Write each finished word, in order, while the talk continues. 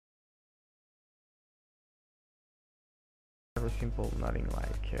simple, nothing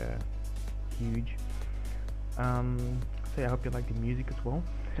like huge. So yeah, I hope you like the music as well.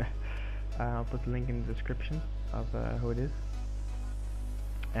 I'll put the link in the description of who it is.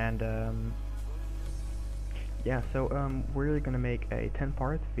 And yeah, so we're really gonna make a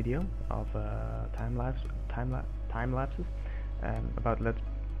 10-part video of time lapses about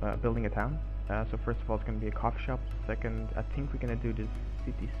building a town. So first of all, it's gonna be a coffee shop. Second, I think we're gonna do this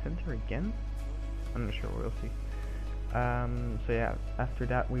city center again. I'm not sure, we'll see. So yeah, after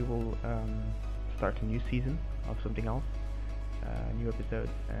that we will start a new season of something else, new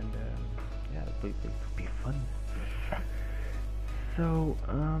episodes, and yeah, it'll be fun. So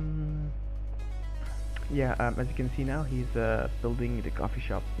yeah, as you can see now, he's building the coffee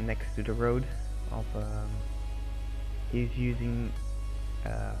shop next to the road. He's using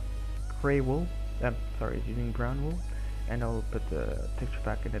gray wool. Sorry, he's using brown wool, and I'll put the texture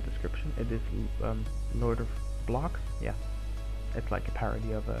pack in the description. It is Lord of Blocks. Yeah, it's like a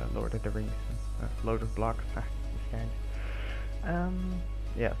parody of Lord of the Rings. Lord of Blocks.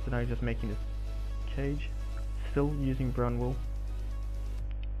 Yeah. So now he's just making this cage, still using brown wool.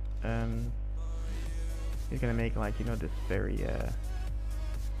 He's gonna make, like, you know, this very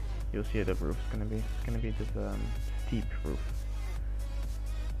you'll see the roof is gonna be. It's gonna be this steep roof.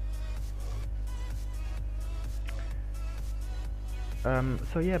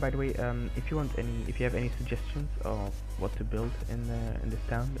 So yeah, by the way, if you have any suggestions of what to build in this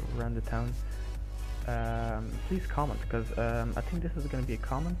town, around the town, please comment, because I think this is gonna be a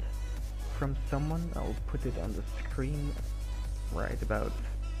comment from someone. I'll put it on the screen right about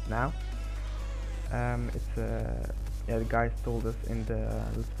now. Yeah, the guy told us in the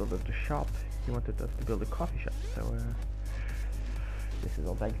Let's Build Up the Shop, he wanted us to build a coffee shop, so this is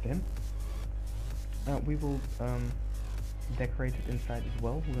all thanks to him. We will decorate it inside as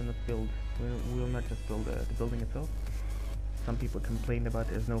well. We will not just build the building itself. Some people complain about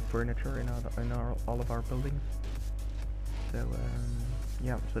there's no furniture in all of our buildings. So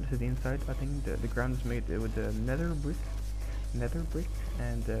yeah, so this is the inside. I think the ground is made with the nether brick,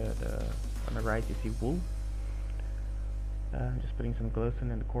 and on the right you see wool. Just putting some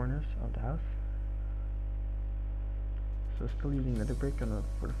glowstone in the corners of the house. So still using nether brick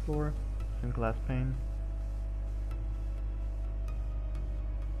for the floor, some glass pane.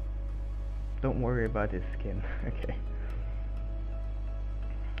 Don't worry about his skin. Okay.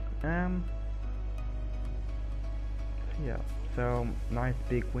 Yeah, so nice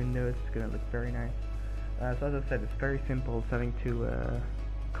big windows. It's gonna look very nice. So as I said, it's very simple. It's nothing too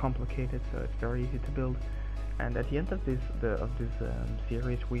complicated, so it's very easy to build. And at the end of this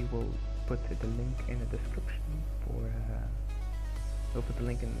series, we will put the link in the description for. We'll put the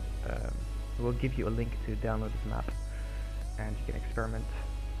link in. We'll give you a link to download this map, and you can experiment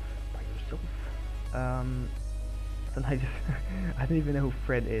by yourself. So I I don't even know who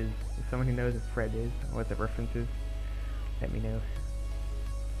Fred is. If someone who knows who Fred is, what the reference is, let me know.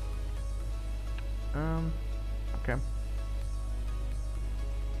 Okay.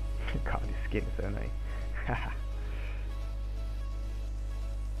 God, his skin is so nice.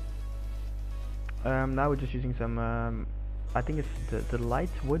 Now we're just using some, I think it's the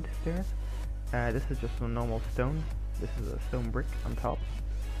light wood stairs. This is just some normal stone. This is a stone brick on top.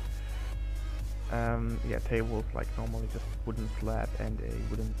 Yeah, tables like normally, just wooden slab and a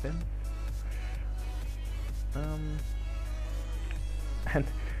wooden fence. And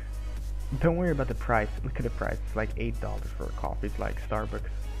don't worry about the price. Look at the price. It's like $8 for a coffee. It's like Starbucks,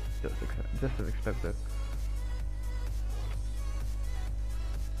 just as expensive.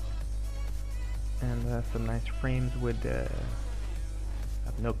 And some nice frames with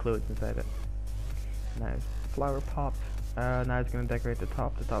have no clothes inside it. Nice flower pot. Now it's gonna decorate the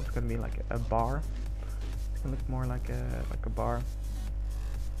top. The top's gonna be like a bar. It's gonna look more like a bar.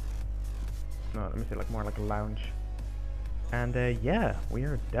 No, let me say like more like a lounge. And yeah, we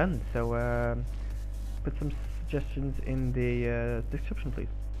are done. So put some suggestions in the description, please.